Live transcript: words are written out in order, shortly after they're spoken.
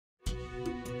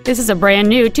This is a brand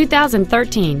new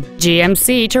 2013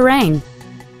 GMC Terrain.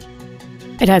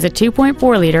 It has a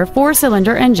 2.4-liter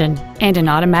four-cylinder engine and an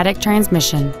automatic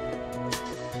transmission.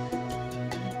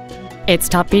 Its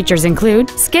top features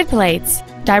include skid plates,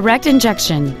 direct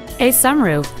injection, a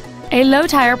sunroof, a low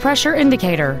tire pressure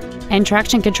indicator, and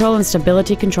traction control and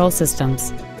stability control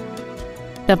systems.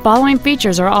 The following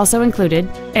features are also included: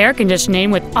 air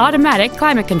conditioning with automatic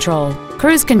climate control,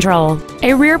 cruise control,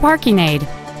 a rear parking aid,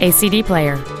 a CD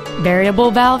player, variable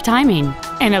valve timing,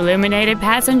 an illuminated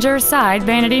passenger side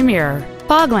vanity mirror,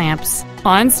 fog lamps,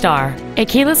 OnStar, a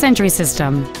keyless entry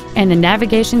system, and the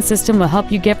navigation system will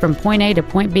help you get from point A to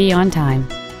point B on time.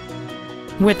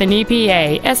 With an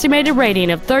EPA estimated rating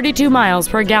of 32 miles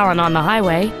per gallon on the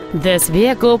highway, this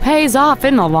vehicle pays off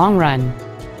in the long run.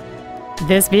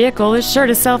 This vehicle is sure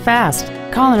to sell fast.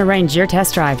 Call and arrange your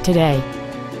test drive today.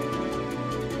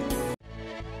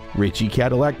 Ritchey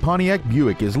Cadillac Pontiac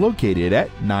Buick is located at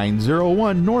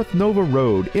 901 North Nova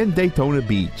Road in Daytona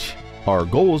Beach. Our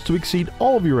goal is to exceed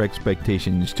all of your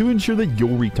expectations to ensure that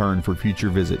you'll return for future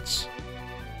visits.